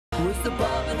the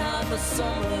Barbenheimer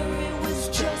summer. It was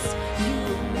just you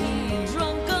and me,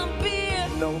 drunk on beer.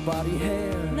 Nobody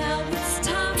here. Now it's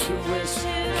time to wish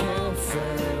him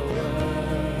farewell.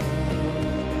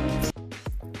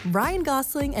 Ryan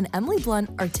Gosling and Emily Blunt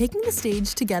are taking the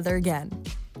stage together again.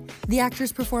 The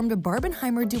actors performed a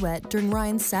Barbenheimer duet during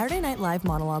Ryan's Saturday Night Live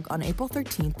monologue on April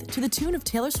 13th to the tune of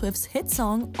Taylor Swift's hit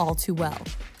song, All Too Well.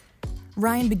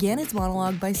 Ryan began his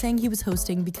monologue by saying he was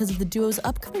hosting because of the duo's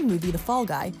upcoming movie, The Fall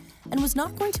Guy, and was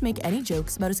not going to make any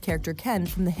jokes about his character Ken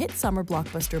from the hit summer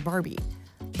blockbuster Barbie.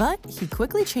 But he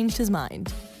quickly changed his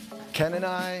mind. Ken and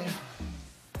I,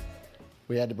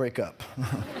 we had to break up.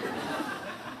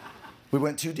 We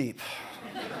went too deep.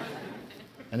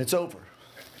 And it's over.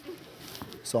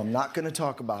 So I'm not going to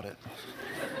talk about it.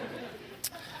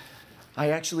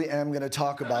 I actually am going to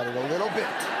talk about it a little bit.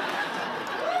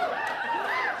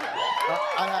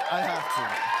 I have to.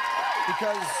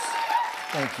 Because,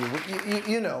 thank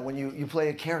you. You know, when you play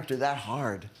a character that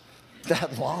hard,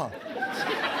 that long,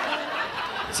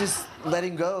 just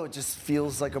letting go just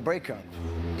feels like a breakup.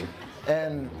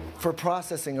 And for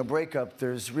processing a breakup,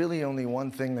 there's really only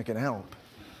one thing that can help.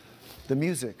 The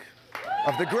music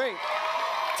of the great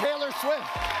Taylor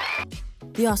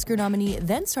Swift. The Oscar nominee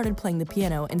then started playing the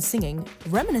piano and singing,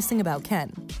 reminiscing about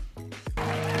Ken.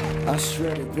 I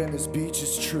shredded Venice Beach,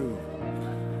 is true.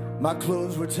 My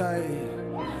clothes were tight,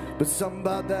 but something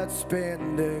about that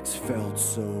spandex felt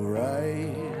so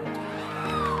right.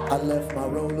 I left my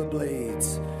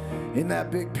rollerblades in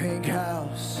that big pink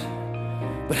house,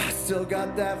 but I still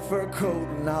got that fur coat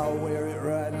and I'll wear it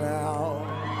right now.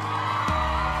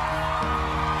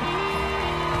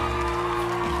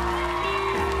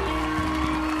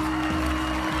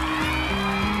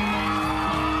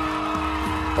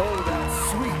 Oh, that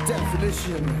sweet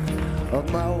definition of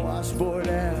my washboard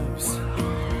abs,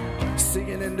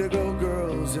 singing Indigo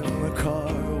Girls in the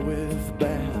car with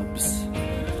Babs.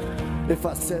 If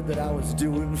I said that I was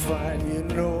doing fine, you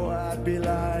know I'd be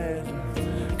lying,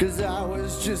 'cause I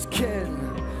was just kidding,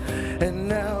 and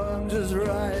now I'm just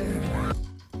right.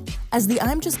 As the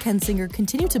I'm Just Ken singer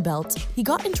continued to belt, he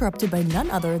got interrupted by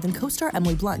none other than co-star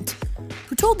Emily Blunt,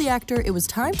 who told the actor it was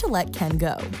time to let Ken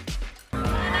go.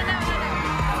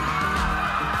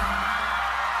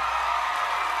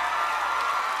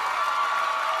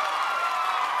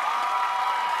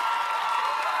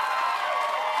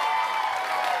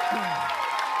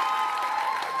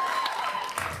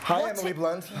 Hi, Emily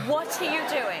Blunt. What are you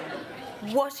doing?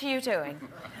 What are you doing?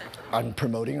 I'm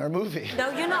promoting our movie. No,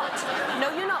 you're not.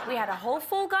 No, you're not. We had a whole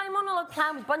Fall Guy monologue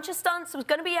plan with a bunch of stunts. It was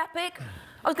going to be epic.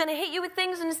 I was going to hit you with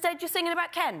things, and instead you're singing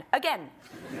about Ken. Again.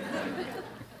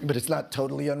 But it's not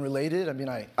totally unrelated. I mean,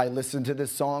 I listened to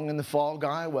this song in The Fall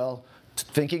Guy while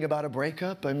thinking about a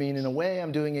breakup. I mean, in a way,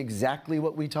 I'm doing exactly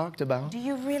what we talked about. Do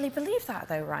you really believe that,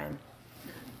 though, Ryan?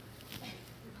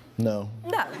 No.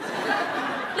 No.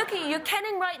 Look at you, you're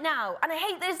kenning right now, and I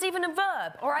hate that it's even a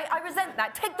verb, all right? I resent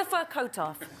that. Take the fur coat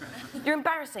off. You're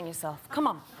embarrassing yourself. Come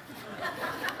on.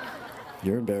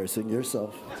 You're embarrassing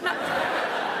yourself. No.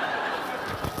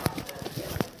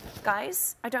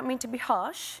 Guys, I don't mean to be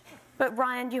harsh, but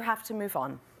Ryan, you have to move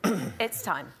on. It's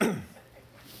time.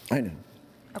 I know.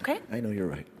 Okay? I know you're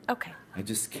right. Okay. I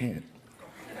just can't.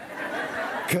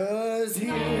 'Cause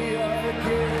here we are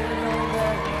again on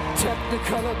that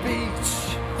Technicolor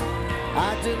beach.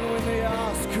 I didn't win the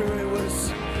Oscar, it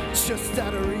was just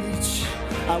out of reach.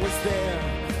 I was there,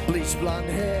 bleached blonde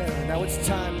hair. Now it's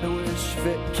time to wish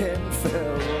fit Ken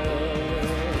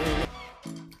farewell.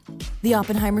 The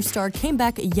Oppenheimer star came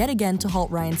back yet again to halt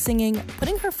Ryan's singing,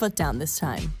 putting her foot down this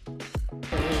time.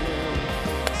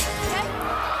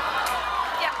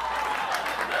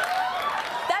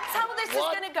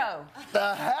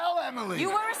 The hell, Emily? You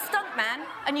were a stuntman,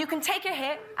 and you can take a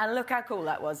hit, and look how cool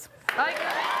that was. Right?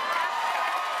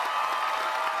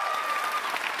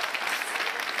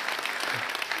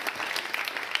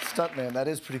 Stuntman, that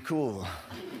is pretty cool.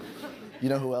 You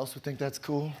know who else would think that's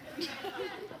cool?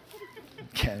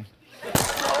 Ken.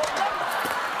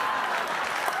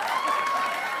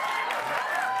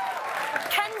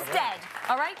 Ken's dead,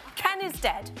 all right? Ken is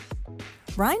dead.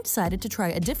 Ryan decided to try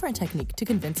a different technique to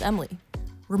convince Emily,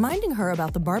 reminding her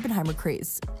about the Barbenheimer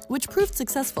craze, which proved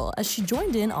successful as she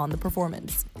joined in on the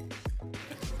performance.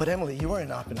 But Emily, you were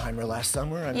in Oppenheimer last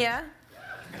summer. I mean, Yeah?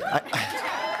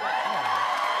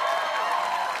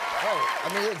 I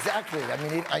mean, exactly. I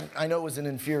mean, I know it was an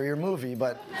inferior movie,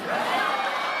 but...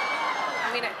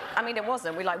 I mean, it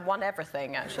wasn't. We, like, won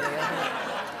everything, actually.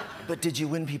 But did you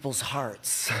win people's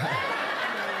hearts?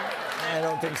 I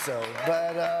don't think so.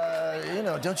 But, you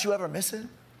know, don't you ever miss it?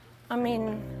 I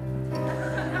mean...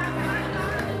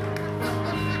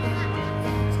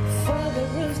 For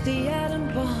with the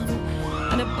atom bomb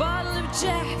and a bottle of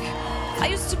Jack. I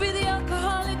used to be the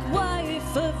alcoholic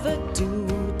wife of a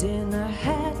dude in a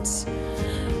hat,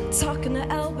 talking to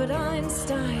Albert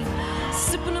Einstein,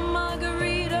 sipping a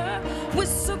margarita with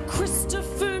Sir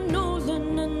Christopher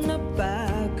Nolan and a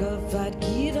bag of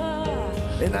vodka.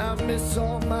 And I miss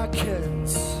all my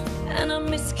kids, and I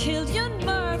miss Cillian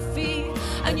Murphy,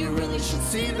 and you really should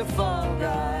see the Fall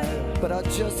Guy, but I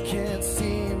just can't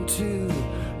seem to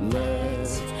let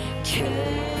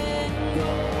Ken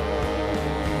go.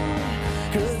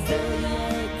 'Cause then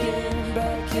again,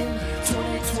 back in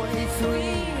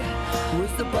 2023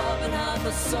 was the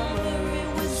Barbenheimer summer. It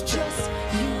was just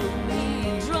you and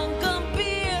me, drunk on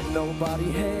beer.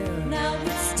 Nobody here Now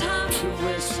it's time to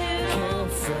wish Ken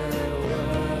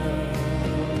farewell.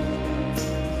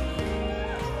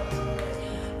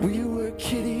 We were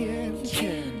Kitty and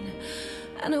Ken,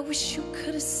 and I wish you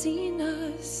could have seen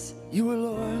us. you were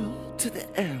loyal to the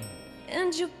end.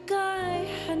 And your guy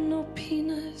had no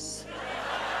penis.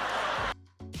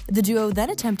 The duo then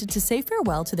attempted to say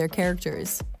farewell to their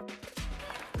characters.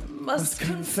 Must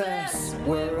confess,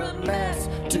 we're a mess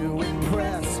to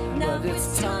impress, but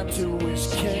it's time to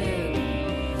wish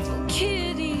Ken,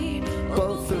 Kitty,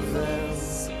 both of them,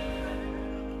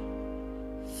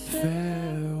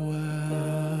 farewell.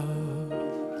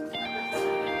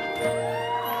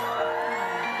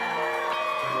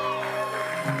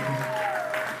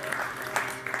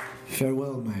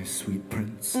 Farewell, my sweet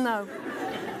prince. No.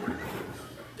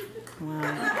 Wow.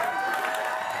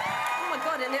 Oh my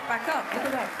God, it lit back up. Look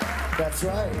at that. That's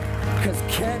right, because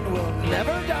Ken will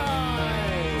never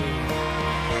die.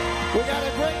 We got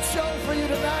a great show for you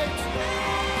tonight.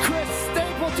 Chris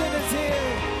Stapleton is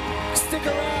here. Stick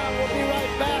around, we'll be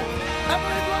right back.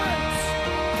 Emily Blunt.